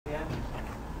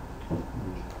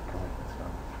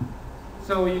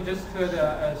So you just heard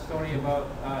a story about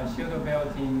sugar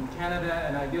belt in Canada,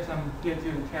 and I guess I'm here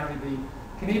to carry the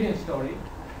Canadian story.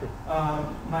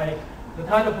 The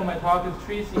title for my talk is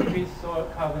Trees Increase Soil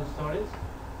Carbon Storage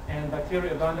and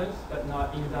Bacterial Abundance, but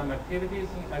not enzyme activities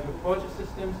in agriculture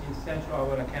systems in Central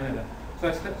Alberta, Canada. So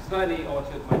I slightly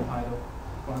altered my title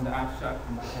from the abstract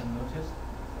you might have noticed.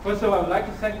 First of all, I would like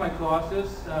to thank my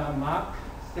co-authors, Mark,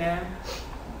 Sam,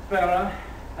 Farah,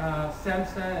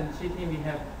 Samson, and Chiti. We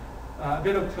have a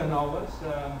bit of turnovers.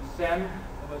 Sam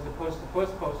was the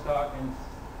first postdoc, and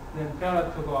then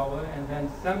Farah took over, and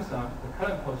then Samson, the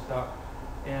current postdoc,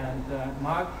 and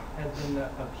Mark has been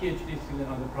a PhD student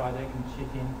on the project, and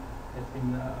Chiti has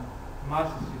been a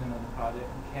master's student on the project,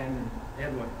 and Ken and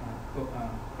Edward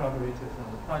collaborators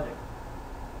on the project.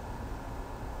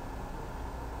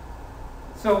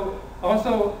 So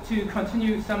also to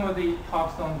continue some of the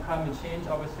talks on climate change,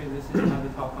 obviously this is another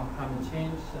talk on climate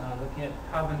change, looking at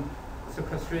carbon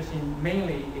sequestration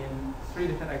mainly in 3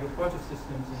 different agricultural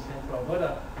systems in Central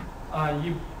Alberta.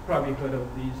 You've probably heard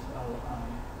of these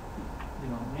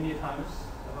many times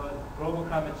about global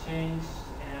climate change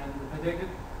and the predicted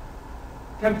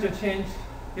temperature change.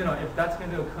 If that's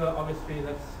going to occur, obviously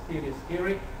that's really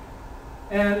scary.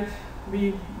 And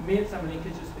we made some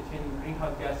linkages between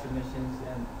greenhouse gas emissions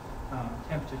and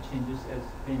temperature changes as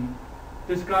been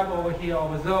described over here,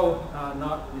 although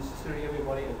not necessarily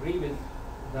everybody agree with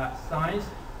that science.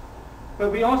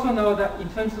 But we also know that in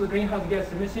terms of the greenhouse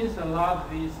gas emissions, a lot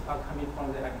of these are coming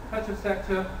from the agriculture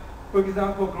sector. For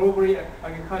example, globally,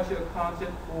 agriculture accounted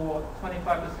for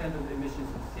 25% of the emissions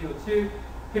of CO2,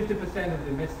 50% of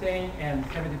the methane, and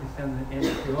 70% of the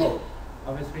N2O.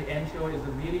 Obviously, N2O is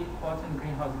a really important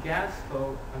greenhouse gas,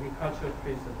 so agriculture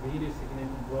plays a really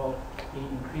significant role in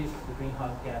increasing the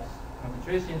greenhouse gas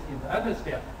concentrations in the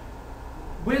atmosphere.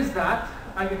 With that,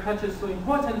 agriculture is so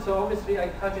important, so obviously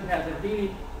agriculture has a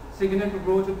really significant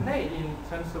role to play in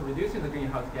terms of reducing the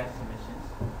greenhouse gas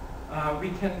emissions. We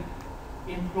can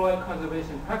employ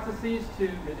conservation practices to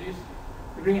reduce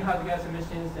the greenhouse gas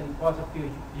emissions and fossil fuel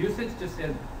usage, just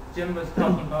as Jim was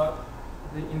talking about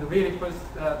in the very first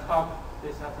talk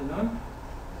this afternoon.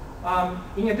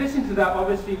 In addition to that,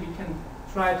 obviously we can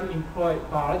try to employ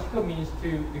biological means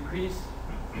to decrease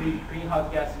the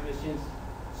greenhouse gas emissions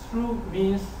through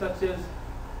means such as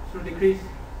through decrease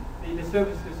the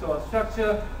disturbance to soil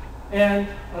structure, and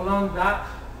along that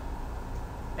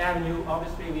avenue,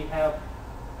 obviously we have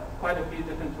quite a few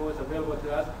different tools available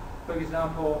to us. For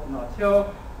example,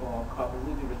 no-till or carbon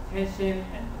retention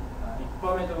and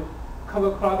environmental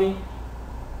cover cropping.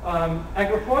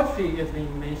 Agroforestry is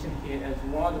being mentioned here as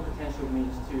one of the potential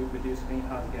means to reduce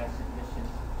greenhouse gas emissions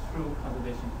through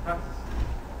conservation practices.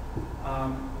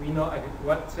 We know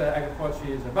what agroforestry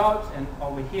is about, and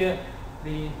over here,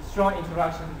 the strong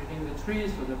interaction between the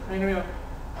trees or the perennial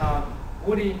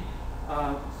woody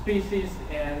species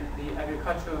and the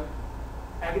agricultural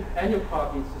annual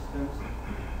cropping systems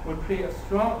will play a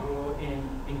strong role in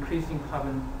increasing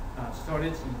carbon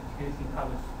storage, increasing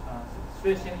carbon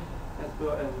sequestration, as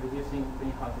well as reducing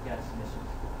greenhouse gas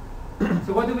emissions.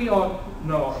 So what do we all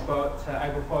know about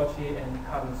agroforestry and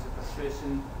carbon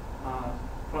sequestration?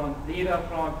 From data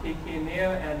from PK,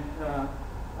 NEAR, and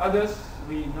others,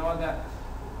 we know that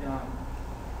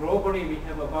globally we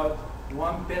have about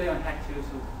 1 billion hectares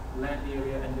of land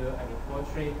area under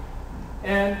agroforestry.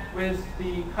 And with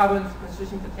the carbon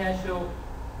sequestration potential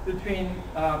between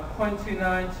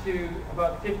 0.29 to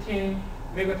about 15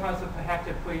 megatons per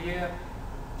hectare per year,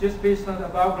 just based on the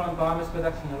above ground biomass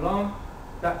production alone,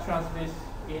 that translates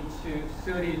into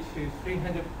 30 to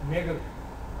 300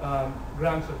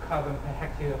 grams of carbon per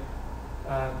hectare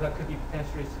that could be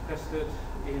potentially sequestered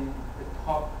in the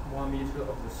top 1 meter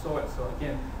of the soil. So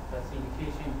again, that's an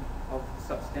indication of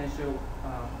substantial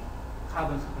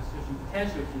carbon sequestration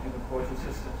potential in agricultural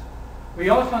systems. We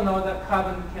also know that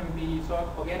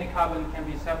organic carbon can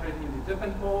be separated into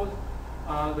different poles.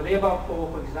 The labor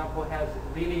pole, for example, has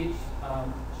really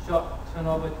short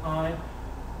turnover time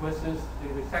versus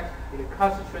the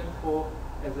recalcitrant pole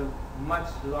has a much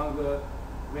longer,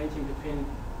 ranging between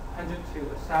 100 to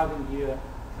 1,000 year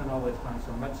turnover time,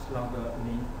 so much longer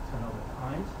mean turnover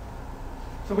times.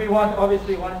 So we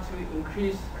obviously wanted to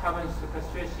increase carbon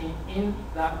sequestration in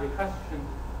that recalcitrant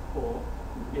pole.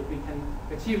 If we can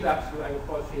achieve that through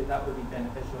agroforestry, that would be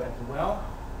beneficial as well.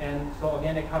 And so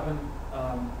organic carbon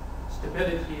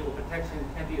stability or protection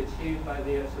can be achieved by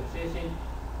the association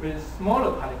with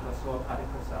smaller particles, soil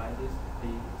particle sizes,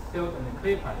 the silt and the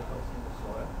clay particles in the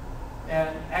soil.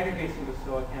 And aggregating the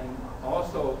soil can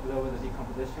also lower the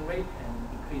decomposition rate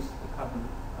and increase the carbon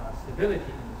stability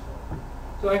in the soil.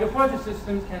 So agroforestry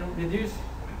systems can reduce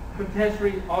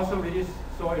potentially also reduce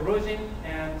soil erosion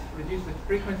and reduce the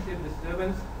frequency of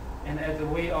disturbance, and as a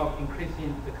way of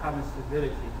increasing the carbon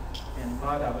stability and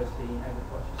biodiversity in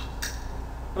agriculture.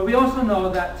 But we also know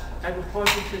that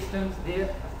agroforestry systems, their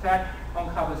effect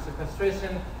on carbon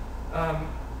sequestration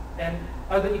and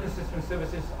other ecosystem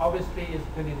services obviously is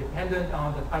really dependent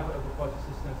on the type of agroforestry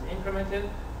systems implemented,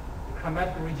 the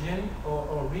climatic region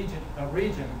or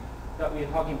region that we're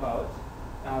talking about,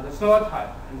 the soil type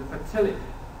and the fertility,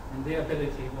 and their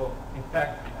ability will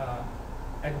affect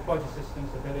agroforestry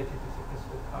systems' ability to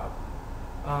sequester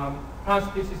carbon. Plant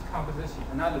species composition,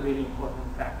 another really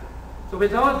important factor. So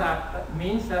with all that, that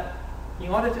means that in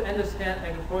order to understand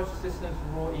agroforestry systems'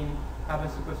 role in carbon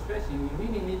sequestration, we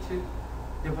really need to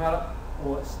develop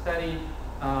or study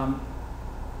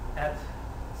at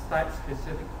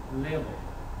site-specific level.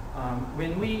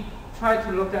 When we try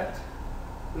to look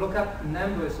up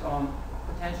numbers on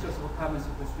potentials for carbon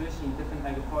sequestration in different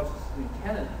agroforestry systems in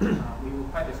Canada, we were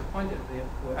quite disappointed. There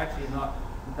were actually not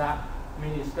that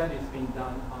many studies being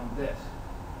done on this.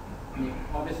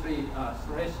 Obviously,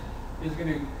 Suresh is going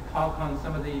to talk on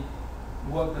some of the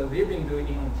work that we've been doing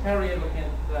in Ontario, looking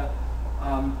at the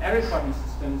area farming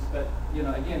systems, but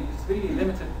again, it's really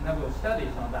limited number of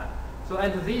studies on that. So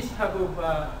under these type of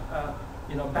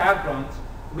backgrounds,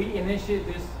 we initiate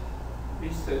this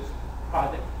research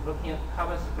project looking at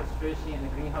carbon sequestration and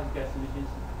the greenhouse gas emissions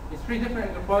in 3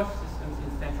 different agroforestry systems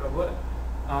in Central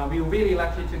Alberta. We were really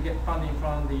lucky to get funding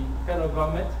from the federal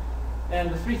government,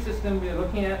 and the 3 systems we're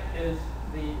looking at is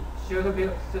the shelter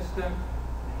belt system,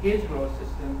 the hedgerow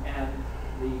system, and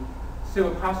the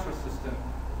silvopasture system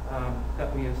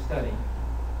that we are studying.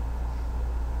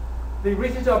 The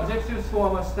research objectives for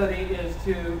our study is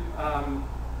to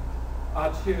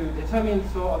determine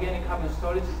soil organic carbon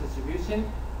storage distribution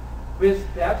with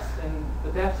depths, and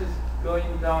the depth is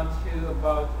going down to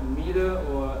about a meter,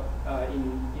 or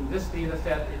in this data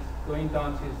set, it's going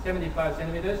down to 75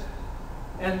 centimeters.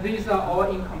 And these are all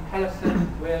in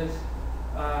comparison with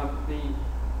the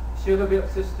shelter belt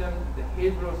system, the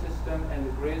hedgerow system, and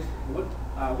the grazed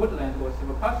woodland or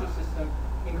silvopasture system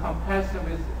in comparison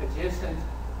with adjacent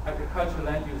agricultural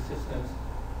land use systems.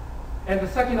 And the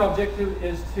second objective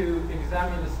is to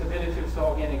examine the stability of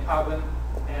soil organic carbon,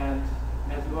 and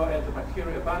as well as the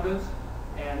bacterial abundance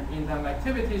and enzyme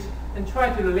activities, and try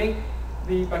to link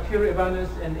the bacterial abundance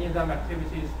and enzyme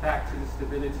activities back to the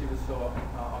stability of soil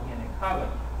organic carbon.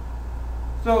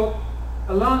 So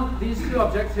along these 2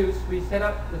 objectives, we set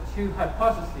up the 2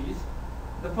 hypotheses.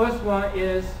 The first one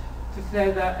is to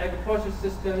say that agricultural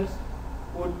systems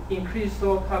would increase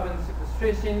soil carbon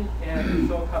sequestration and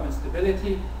soil carbon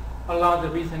stability along the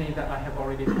reasoning that I have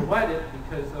already provided,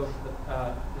 because of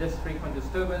less frequent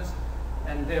disturbance,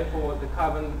 and therefore the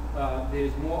carbon, there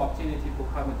is more opportunity for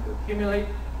carbon to accumulate,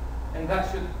 and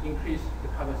that should increase the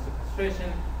carbon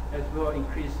sequestration as well as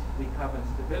increase the carbon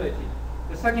stability.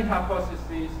 The second hypothesis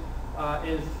is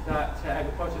that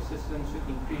agricultural systems should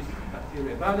increase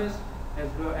bacterial abundance as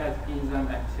well as enzyme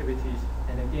activities,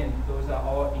 and again, those are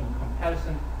all in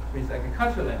comparison with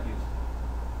agricultural land use.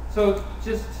 So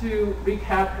just to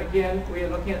recap again, we are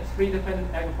looking at 3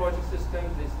 different agricultural systems.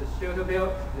 It's the shelter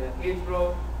belt, the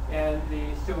hedgerow, and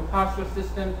the silvopasture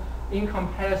system in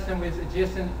comparison with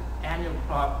adjacent annual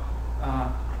crop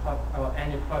or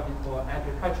annual cropping or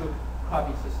agricultural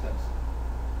cropping systems.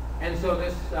 And so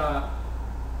this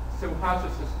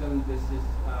silvopasture system, this is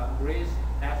grazed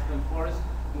aspen forest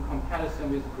in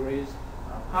comparison with grazed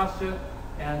pasture,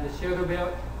 and the shelter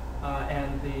belt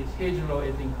and the hedgerow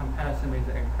is in comparison with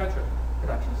the agricultural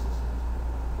production systems.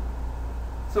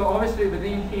 So obviously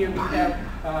within here we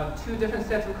have 2 different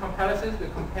sets of comparisons. We're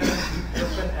comparing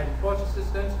different agricultural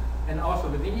systems, and also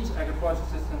within each agricultural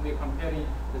system we're comparing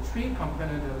the tree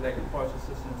component of the agricultural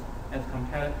systems as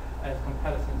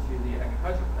comparison to the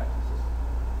agricultural production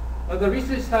system. The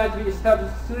research sites, we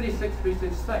established 36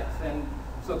 research sites, and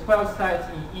so 12 sites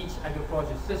in each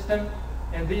agricultural system,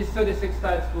 and these 36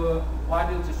 sites were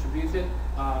widely distributed,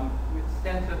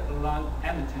 centered along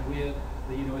Edmonton, where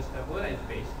the University of Alberta is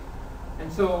based.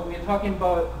 And so we're talking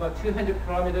about 200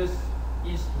 kilometers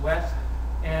east-west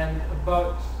and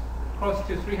about close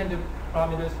to 300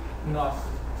 kilometers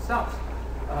north-south.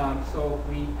 So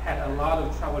we had a lot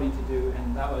of traveling to do,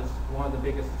 and that was one of the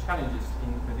biggest challenges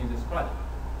within this project.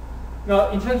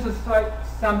 Now, in terms of site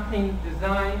sampling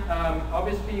design,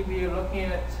 obviously we are looking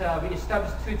at, we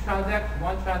established 2 transects,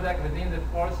 one transect within the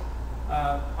forest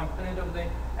component of the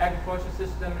agricultural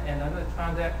system, and another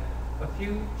transect a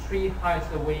few tree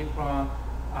heights away from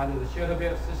either the shelter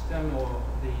belt system or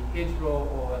the hedgerow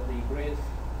or the grazed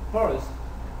forest.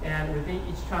 And within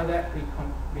each transect,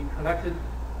 we collected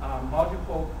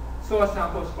multiple soil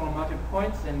samples from multiple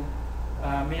points and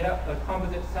made up a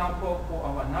composite sample for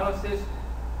our analysis.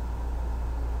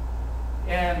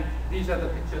 And these are the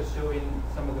pictures showing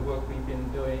some of the work we've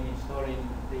been doing, installing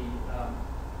the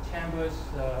chambers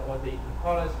or the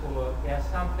collars for gas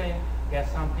sampling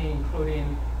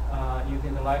including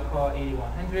using the Lycor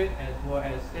 8100 as well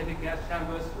as static gas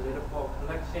chambers related for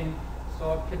collection,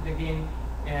 soil pit digging,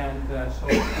 and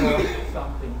soil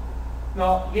sampling.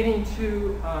 Now, getting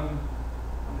to how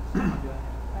much time do I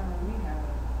have? We have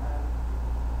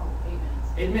 8 minutes.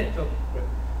 8 minutes. Okay,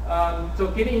 great. So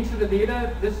getting into the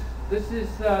data, this is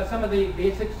some of the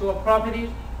basic soil properties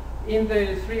in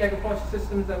the 3 agricultural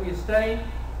systems that we are studying.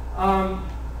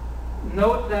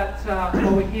 Note that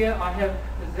over here I have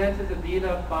presented the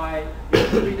data by the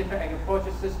 3 different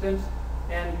agricultural systems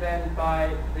and then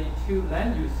by the 2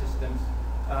 land use systems,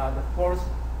 the forest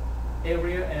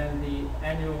area and the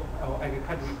annual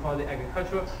agriculture, we call the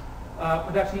agricultural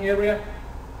production area.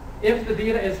 If the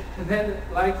data is presented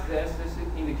like this, this is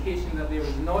an indication that there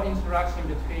is no interaction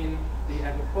between the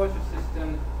agricultural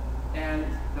system and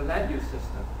the land use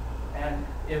system. And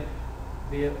if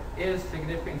there is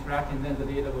significant interaction, then the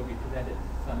data will be presented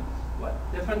somewhat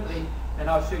differently, and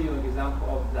I'll show you an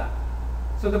example of that.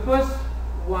 So the first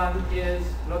one is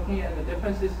looking at the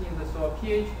differences in the soil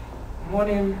pH,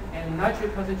 ammonium and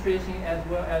nitrate concentration, as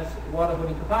well as water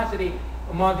holding capacity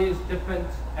among these different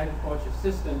agricultural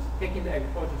systems. Taking the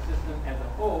agricultural system as a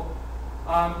whole,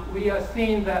 we are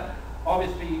seeing that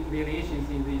obviously variations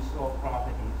in these soil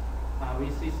properties. We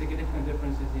see significant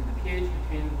differences in the pH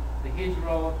between the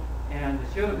hedgerow and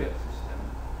the shelter belt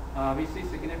system. We see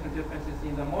significant differences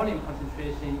in the ammonium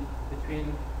concentration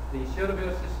between the shelter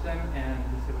belt system and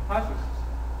the silvicultural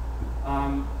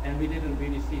system. And we didn't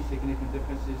really see significant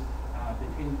differences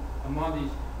among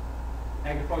these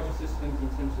agricultural systems in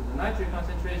terms of the nitrate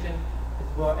concentration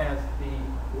as well as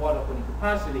the water holding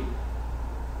capacity.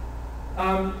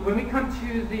 When we come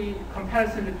to the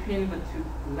comparison between the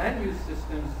 2 land use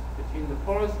systems, between the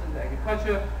forest and the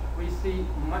agriculture, we see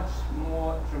much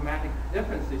more dramatic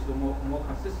differences, or more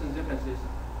consistent differences.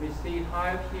 We see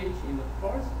higher pH in the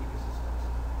forest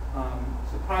ecosystems,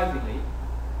 surprisingly,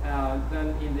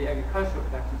 than in the agricultural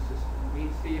production system. We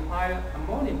see higher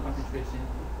ammonium concentration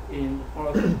in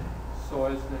forest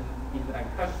soils than in the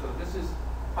agriculture. So this is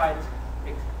quite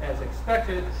as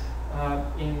expected.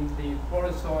 In the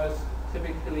forest soils,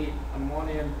 typically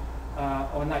ammonium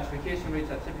or nitrification rates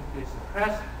are typically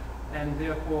suppressed, and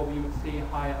therefore we would see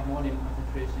higher ammonium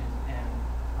concentrations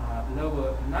and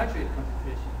lower nitrate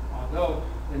concentration, although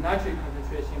the nitrate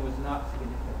concentration was not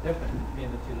significantly different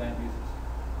between the 2 land uses.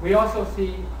 We also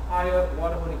see higher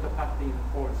water holding capacity in the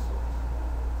forest soils.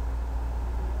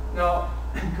 Now,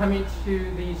 coming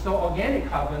to the soil organic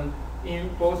carbon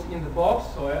both in the bulk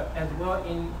soil as well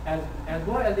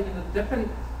as in the different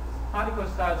particle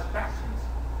size fractions.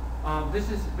 This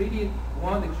is really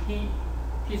one of the key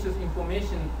pieces of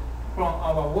information from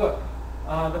our work.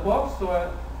 The bulk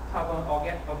soil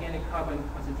organic carbon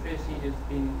concentration is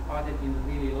being plotted in the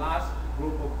really last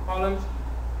group of columns,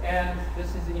 and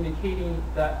this is indicating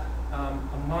that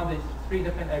among the 3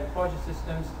 different agricultural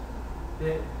systems,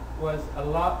 there was a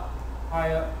lot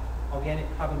higher organic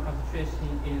carbon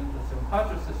concentration in the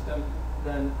silvicultural system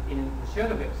than in the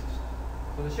shelter belt system.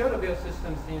 So the shelter belt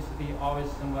system seems to be always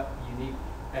somewhat unique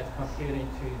as compared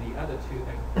to the other 2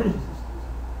 agricultural systems.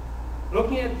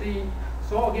 Looking at the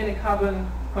soil organic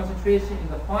carbon concentration in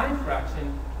the fine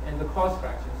fraction and the coarse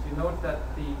fractions, you note that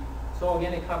the soil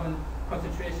organic carbon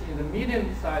concentration in the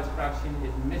medium-sized fraction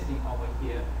is missing over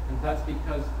here, and that's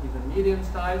because in the medium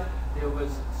size there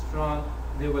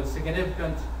was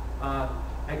significant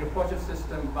agricultural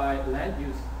system by land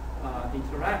use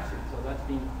interaction. So that's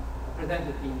being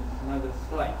presented in another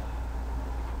slide.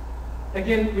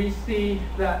 Again, we see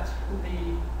that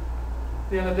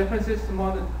there are differences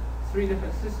among the 3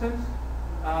 different systems.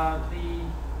 The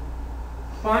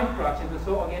fine fraction, the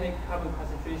soil organic carbon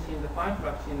concentration in the fine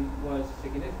fraction was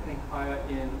significantly higher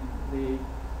in the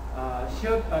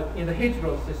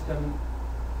hedgerow system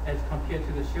as compared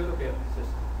to the shelter belt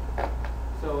system.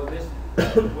 So this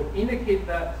would indicate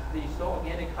that the soil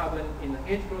organic carbon in the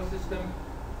hedgerow system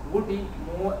would be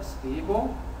more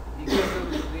stable because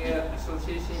of their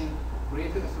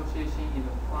greater association in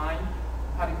the fine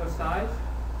particle size.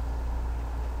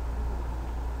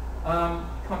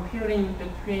 Comparing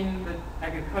between the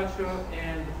agricultural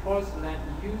and the forest land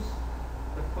use,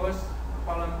 the first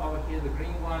column over here, the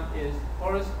green one, is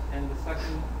forest, and the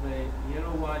second, the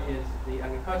yellow one, is the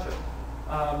agriculture.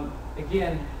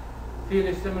 Again,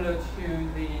 fairly similar to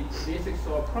the basic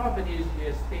soil properties, we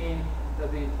are seeing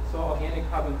that the soil organic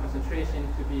carbon concentration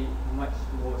to be much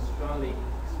more strongly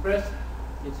expressed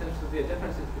in terms of the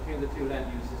differences between the two land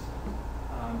uses.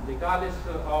 Regardless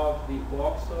of the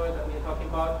bulk soil that we're talking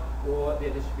about or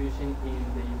their distribution in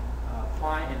the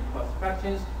fine and coarse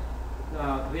fractions,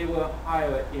 they were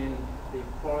higher in the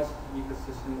forest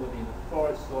ecosystem or in the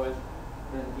forest soils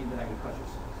than in the agricultural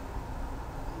soils.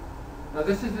 Now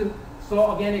this is the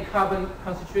soil organic carbon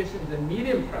concentration in the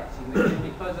medium fraction, again,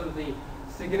 because of the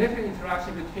significant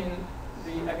interaction between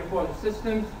the agricultural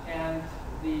systems and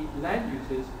the land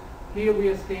uses. Here we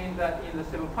are seeing that in the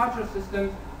silvicultural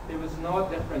systems, there was no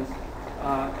difference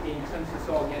in terms of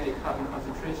soil organic carbon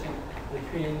concentration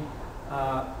between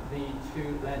the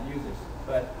two land uses.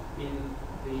 But in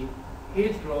the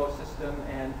hedgerow system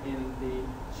and in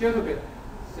the shelter bed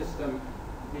system,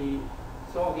 the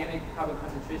soil organic carbon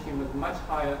concentration was much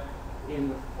higher in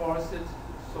the forested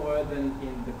soil than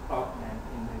in the cropland,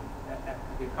 in the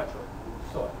agricultural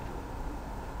soil.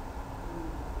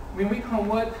 When we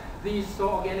convert these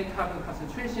soil organic carbon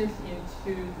concentrations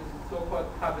into the so-called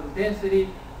carbon density,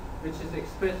 which is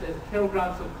expressed as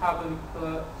kilograms of carbon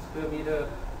per square meter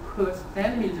per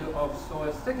centimeter of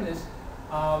soil thickness,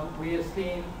 we are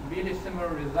seeing really similar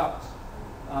results.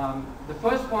 The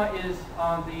first one is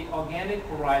on the organic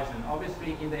horizon.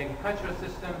 Obviously, in the agricultural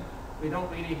system, we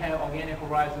don't really have organic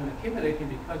horizon accumulating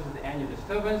because of the annual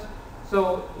disturbance.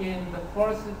 So in the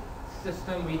forest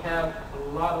system, we have a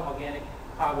lot of organic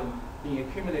carbon being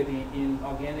accumulated in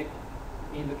organic.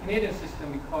 In the Canadian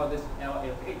system, we call this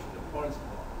LFH, the forest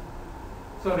floor.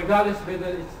 So regardless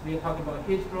whether we're talking about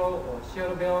hedgerow or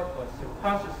shelter belt or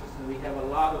silviculture system, we have a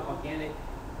lot of organic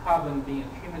carbon being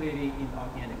accumulated in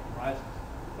organic horizons.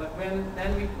 But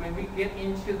when we get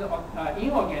into the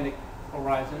inorganic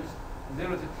horizons,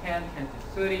 0 to 10, 10 to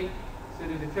 30,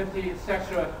 30 to 50,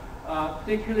 etc.,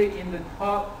 particularly in the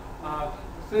top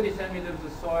 30 centimeters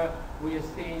of soil, we are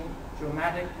seeing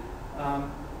dramatic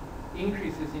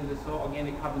increases in the soil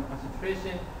organic carbon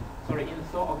concentration, in the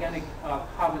soil organic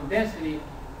carbon density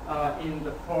in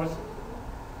the forest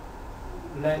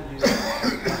land use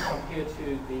compared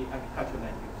to the agricultural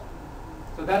land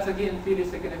use. So that's again really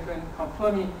significant,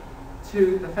 confirming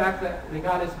to the fact that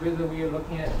regardless whether we are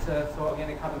looking at soil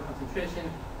organic carbon concentration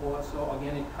or soil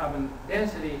organic carbon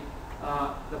density,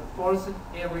 the forested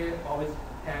area always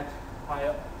had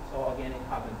higher soil organic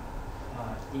carbon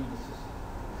in the system.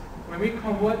 When we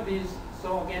convert these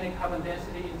soil organic carbon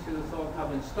density into the soil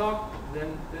carbon stock,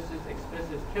 then this is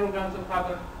expressed as kilograms of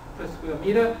carbon per square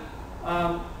meter.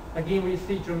 Again, we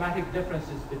see dramatic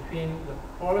differences between the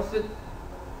forested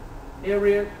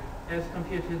area as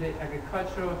compared to the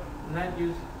agricultural land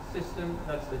use system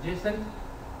that's adjacent.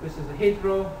 This is the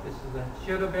hedgerow, this is the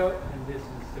shelter belt, and this is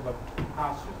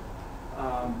silviculture.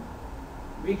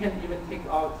 We can even take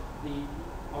out the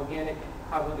organic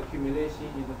carbon accumulation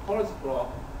in the forest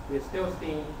floor. We're still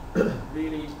seeing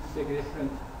really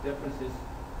significant differences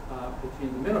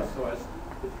between the mineral soils,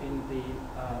 between the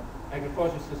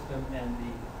agricultural system and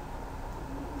the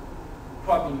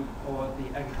cropping or the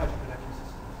agricultural production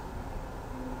systems.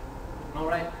 All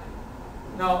right.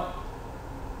 Now,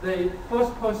 the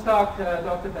first postdoc,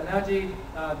 Dr. Banerjee,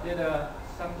 did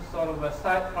some sort of a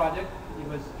side project. He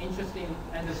was interested in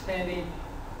understanding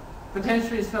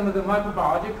potentially some of the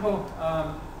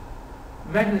microbiological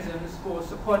mechanisms for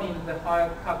supporting the higher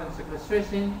carbon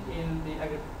sequestration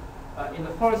in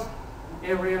the forest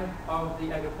area of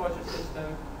the agricultural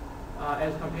system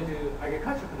as compared to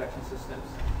agricultural production systems.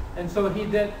 And so he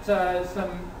did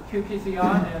some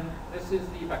qPCR, and this is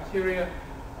the bacteria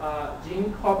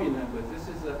gene copy numbers. This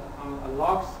is on a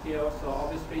log scale, so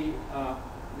obviously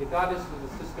regardless of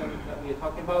the system that we are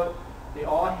talking about, they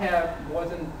all have more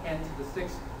than 10 to the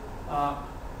 6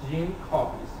 gene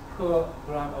copies per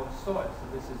gram of soil.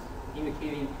 So this is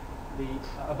indicating the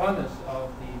abundance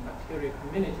of the bacteria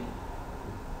community.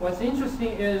 What's interesting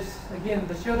is, again,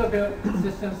 the shelter belt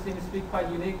system seems to be quite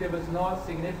unique. There was no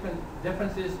significant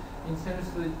differences in terms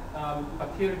of the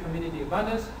bacteria community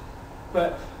abundance,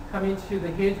 but coming to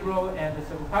the hedgerow and the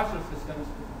silvicultural systems,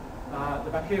 the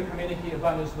bacteria community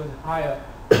abundance was higher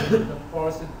in the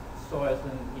forested soils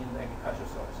than in the agricultural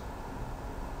soils.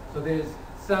 So there's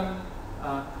some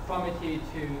conformity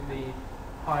to the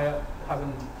higher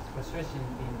carbon sequestration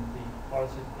in the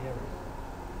forested areas.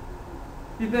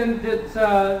 He then did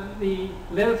the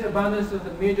relative abundance of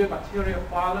the major bacterial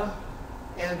phyla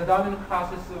and the dominant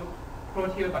classes of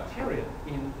proteobacteria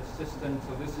in the system.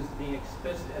 So this is being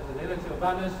expressed as a relative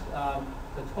abundance.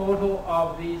 The total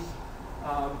of these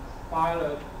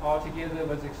phyla altogether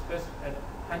was expressed at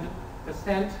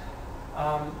 100%.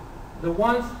 The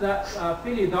ones that are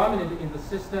fairly dominant in the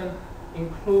system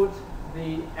include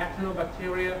the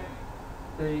actinobacteria,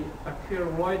 the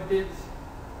bacteroidetes,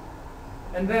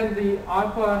 And then the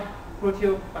alpha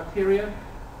proteobacteria,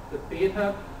 the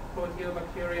beta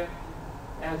proteobacteria,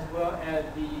 as well as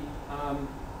the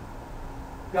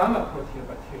gamma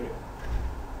proteobacteria.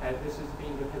 And this is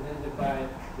being represented by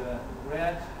the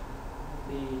red,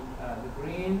 the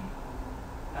green,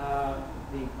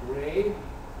 the gray,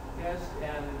 yes,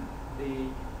 and the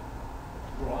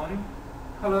brown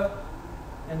color.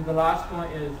 And the last one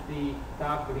is the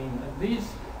dark green. And these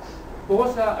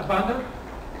both are abundant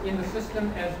in the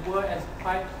system as well as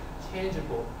quite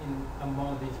changeable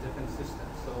among these different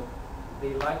systems. So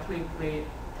they likely play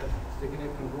a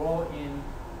significant role in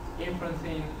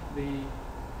influencing the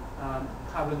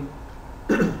carbon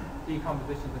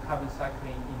decomposition, the carbon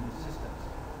cycling in the systems.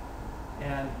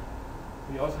 And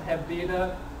we also have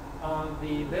data on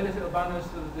the relative abundance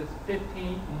of the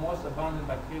 15 most abundant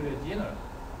bacteria genera.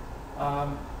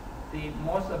 The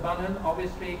most abundant,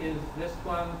 obviously, is this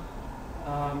one,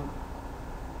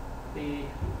 the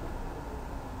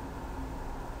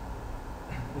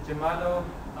Germanomonas,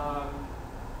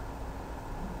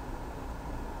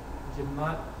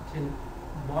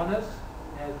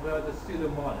 as well as the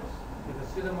Pseudomonas. The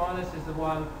Pseudomonas is the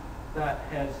one that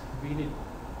has really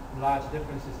large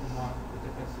differences among the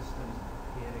different systems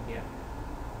here again.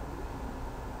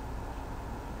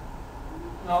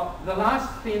 Now, the last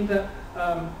thing that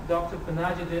Dr.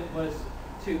 Banaji did was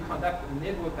to conduct a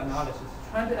network analysis,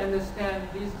 trying to understand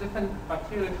these different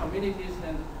bacterial communities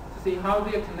and to see how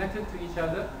they are connected to each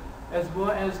other, as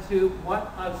well as to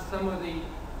what are some of the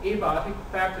abiotic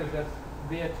factors that's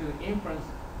there to influence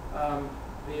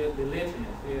their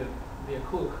lateness, their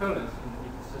co-occurrence in the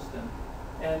ecosystem.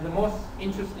 And the most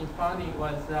interesting finding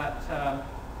was that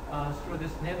through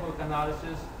this network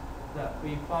analysis, that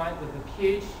we find that the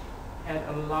pH had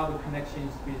a lot of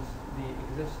connections with the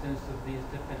existence of these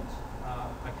different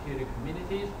bacterial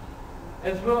communities,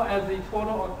 as well as the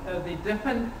total of the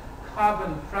different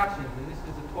carbon fractions. And this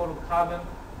is the total carbon,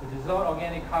 the dissolved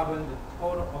organic carbon, the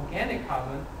total organic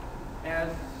carbon,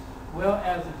 as well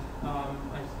as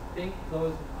I think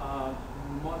those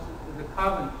most of the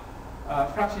carbon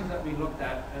fractions that we looked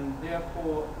at, and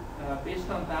therefore based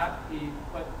on that we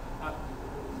put up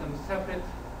some separate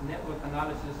network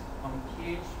analysis on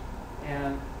pH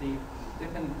and the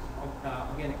different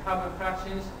organic carbon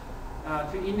fractions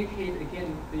to indicate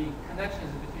again the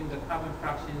connections between the carbon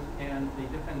fractions and the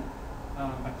different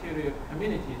bacterial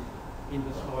communities in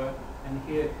the soil. And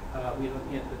here we're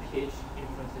looking at the pH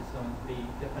influences on the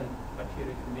different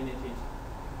bacterial communities.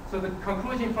 So the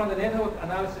conclusion from the network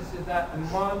analysis is that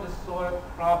among the soil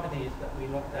properties that we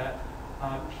looked at,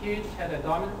 pH had a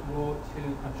dominant role to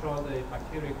control the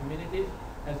bacterial communities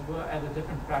as well as the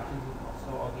different fractions of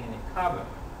soil organic carbon.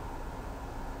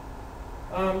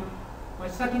 My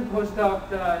second postdoc,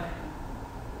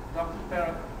 Dr.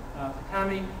 Farah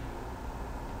Takami,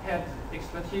 had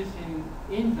expertise in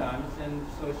enzymes, and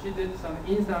so she did some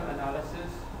enzyme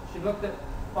analysis. She looked at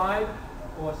 5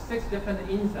 or 6 different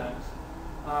enzymes.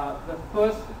 The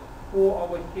first 4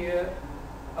 over here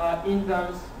are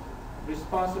enzymes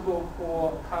responsible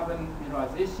for carbon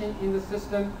mineralization in the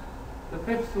system. The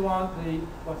 5th one, the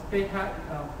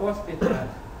phosphatase,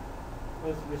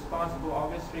 was responsible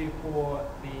obviously for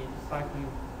the cycling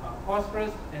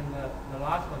phosphorus, and the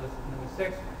last one, that's number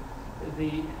 6,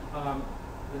 the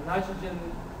nitrogen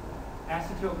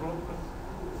acetyl group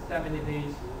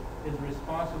 70-base is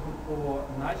responsible for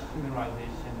nitrogen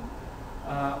mineralization.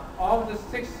 All the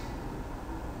 6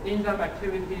 enzyme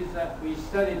activities that we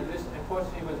studied, this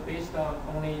unfortunately was based on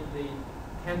only the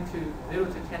 0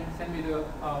 to 10 centimeter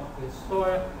of the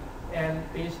soil, and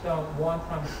based on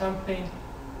one-time sampling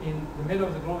in the middle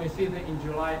of the group. We see that in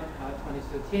July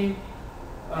 2013.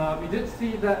 We did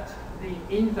see that the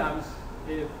enzymes,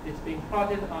 if it's being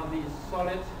plotted on these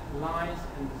solid lines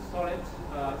and the solid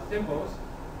symbols,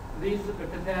 these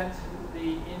represent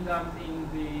the enzymes in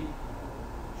the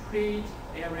treat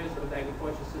areas of the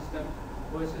agricultural system,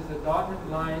 versus the dotted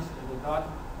lines and the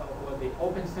or the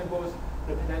open symbols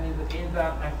representing the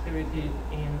enzyme activities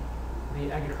in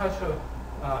the agricultural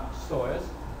soils.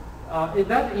 It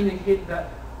does indicate that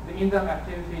the enzyme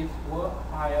activities were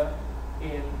higher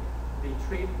in the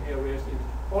treat areas in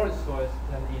forest soils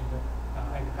than in the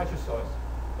agricultural soils.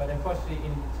 But unfortunately,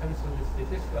 in terms of the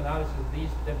statistical analysis,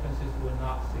 these differences were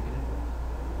not significant.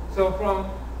 So from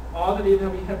all the data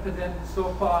we have presented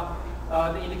so far,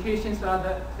 the indications are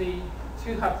that the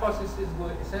 2 hypotheses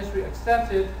were essentially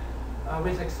accepted,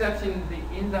 with exception the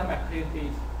enzyme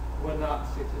activities were not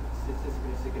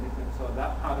statistically significant. So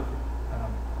that part of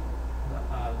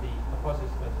the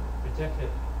hypothesis was rejected.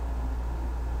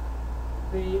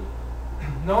 The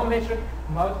non-metric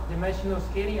multi-dimensional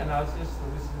scaling analysis, so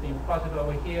this is being plotted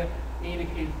over here,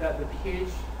 indicates that the pH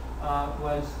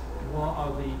was one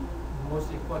of the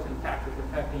most important factors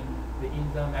affecting the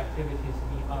enzyme activities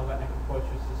in our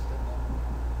agricultural systems.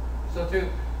 So to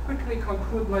quickly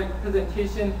conclude my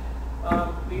presentation,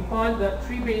 we find that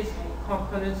tree-based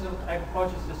components of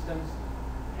agricultural systems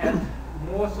had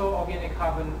more soil organic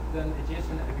carbon than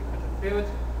adjacent agricultural fields,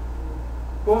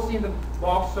 both in the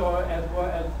bulk soil as well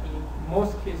as in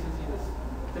most cases in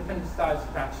the different size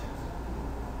fractions.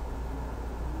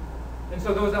 And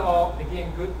so those are all,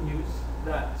 again, good news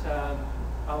that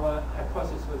our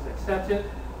hypothesis was accepted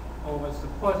or was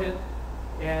supported,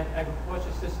 and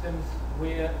agricultural systems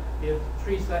where if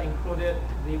trees are included,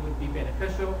 they would be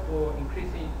beneficial for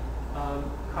increasing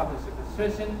carbon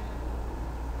sequestration.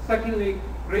 Secondly,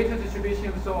 greater distribution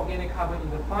of soil organic carbon in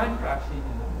the fine fraction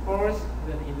in the forest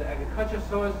than in the agricultural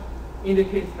soils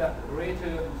indicates that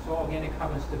greater soil organic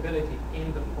carbon stability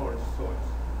in the forest soils.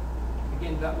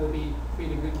 Again, that will be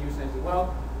really good news as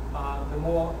well.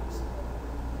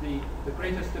 The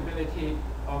greater stability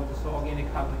of the soil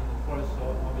organic carbon in the forest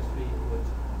soil obviously would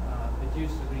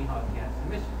reduce the greenhouse gas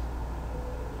emissions.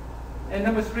 And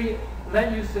number three,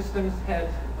 land use systems had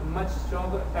a much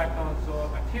stronger effect on soil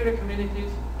bacteria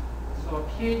communities. Soil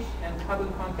pH and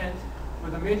carbon content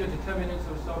were the major determinants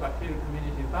of soil bacteria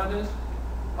community abundance.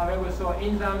 However, soil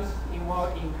enzymes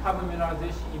involved in carbon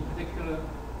mineralization in particular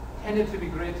tended to be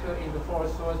greater in the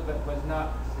forest soils, but was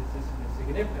not statistically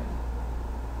significant.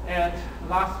 And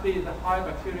lastly, the high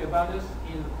bacterial abundance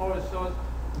in the forest soils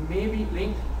may be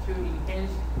linked to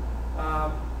enhanced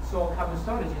soil carbon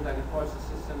storage in the agricultural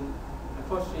system.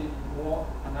 Unfortunately, more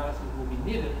analysis will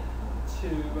be needed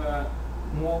to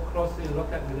more closely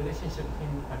look at the relationship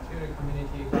between bacterial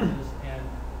community abundance and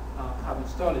carbon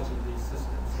storage in these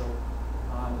systems. So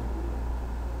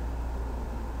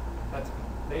that's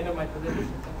the end of my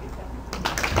presentation. Thank you.